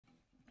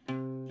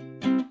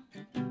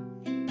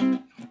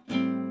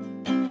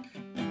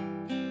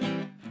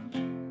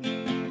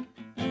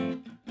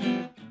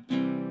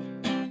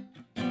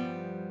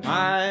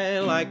I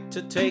like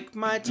to take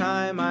my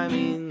time, I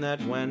mean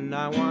that when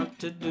I want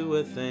to do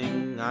a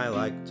thing, I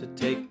like to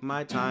take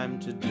my time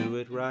to do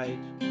it right.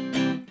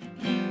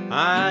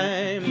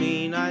 I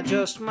mean I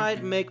just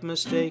might make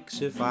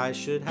mistakes if I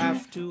should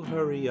have to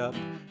hurry up,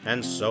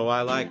 and so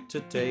I like to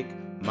take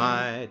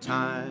my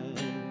time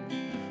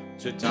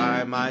to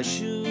tie my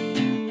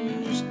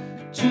shoes,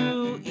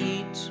 to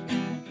eat,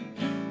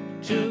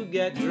 to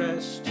get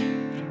dressed,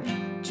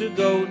 to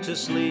go to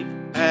sleep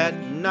at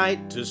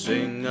night, to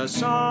sing a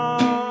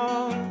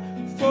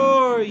song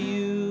for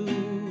you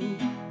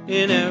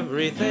in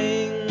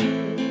everything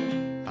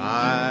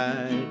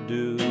I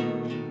do.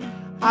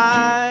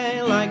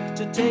 I like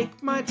to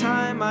take my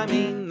time, I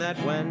mean that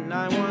when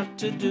I want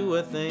to do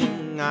a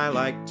thing, I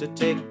like to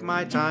take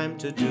my time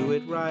to do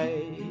it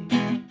right.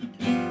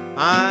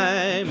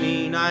 I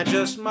mean I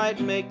just might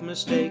make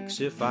mistakes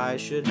if I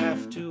should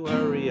have to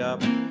hurry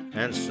up,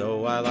 and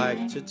so I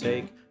like to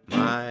take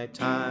my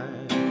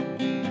time.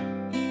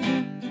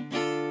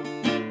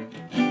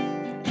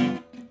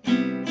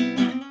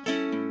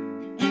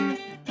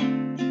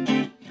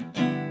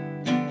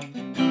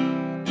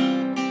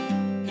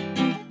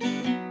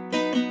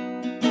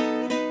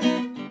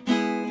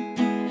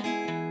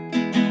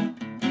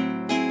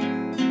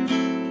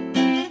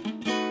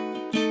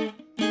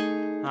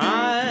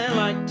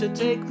 To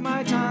take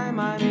my time,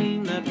 I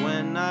mean that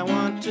when I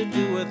want to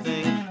do a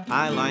thing,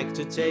 I like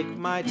to take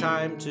my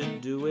time to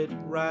do it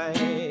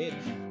right.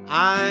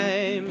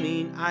 I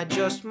mean I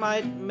just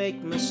might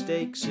make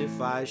mistakes if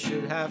I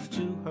should have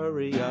to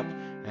hurry up,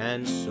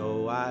 and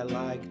so I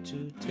like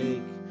to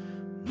take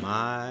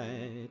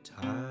my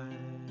time.